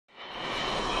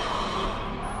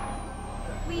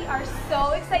are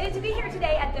so excited to be here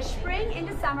today at the Spring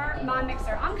into Summer Mom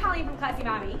Mixer. I'm Colleen from Classy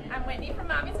Mommy. I'm Whitney from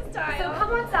Mommy's in Style. So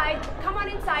come on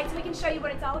inside so we can show you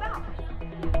what it's all about.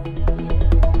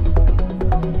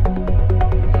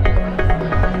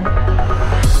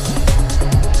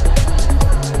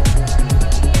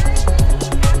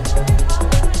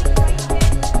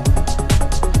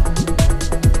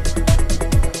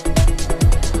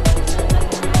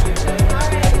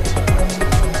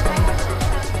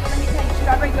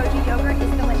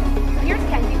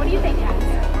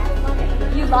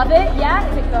 Love it? Yeah?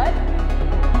 Is it good?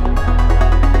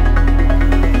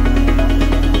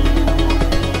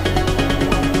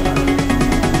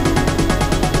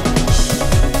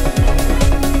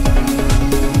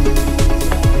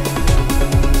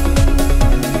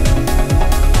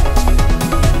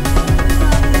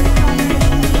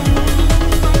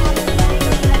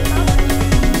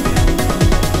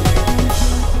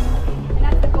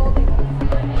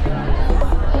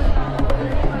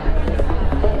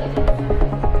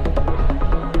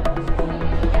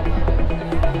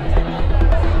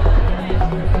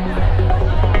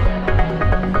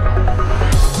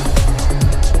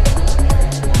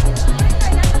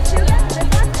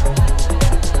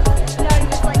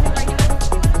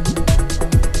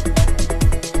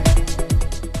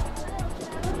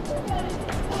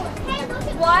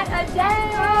 What a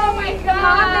day! Oh my god!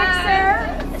 Mom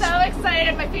Mixer! So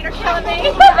excited, my feet are killing me.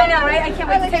 I know, right? I can't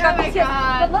wait to take off these tips.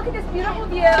 God. But look at this beautiful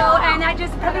view, and that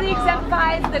just perfectly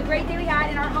exemplifies the great day we had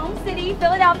in our home city,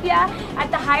 Philadelphia, at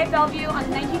the Hyatt Bellevue on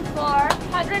the 19th floor.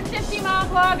 150 mom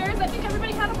vloggers. I think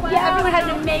everybody had a blast. Yeah, everyone had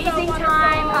an amazing So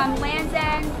time. Land's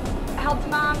End helped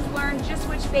moms learn just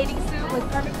which bathing suit was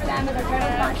perfect for them as our title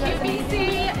sponsor. It was amazing.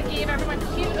 QVC gave everyone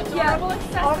cute, adorable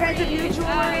accessories. All kinds of new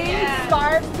jewelry,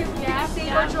 scarves,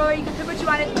 QVC jewelry. You can pick what you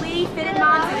wanted. Lee, fitted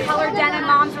moms, and colored denim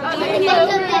moms were leading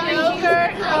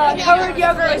it. Colored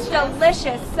yogurt is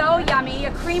delicious, so yummy.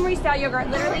 A creamery style yogurt.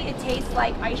 Literally, it tastes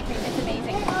like ice cream. It's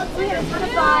amazing. We had a ton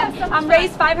of fun.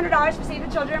 Raised $500 for Save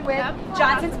the Children with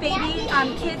Johnson's Baby.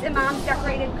 Kids and moms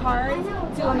decorated cards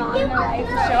to a mom in their life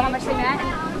to show how much they meant.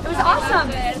 It was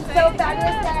awesome. So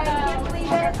fabulous day. I can't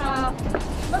believe it.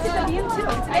 Look at the view too.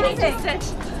 It's amazing.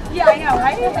 Yeah, I know,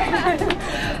 right?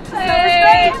 So it was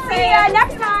great. See ya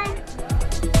next time.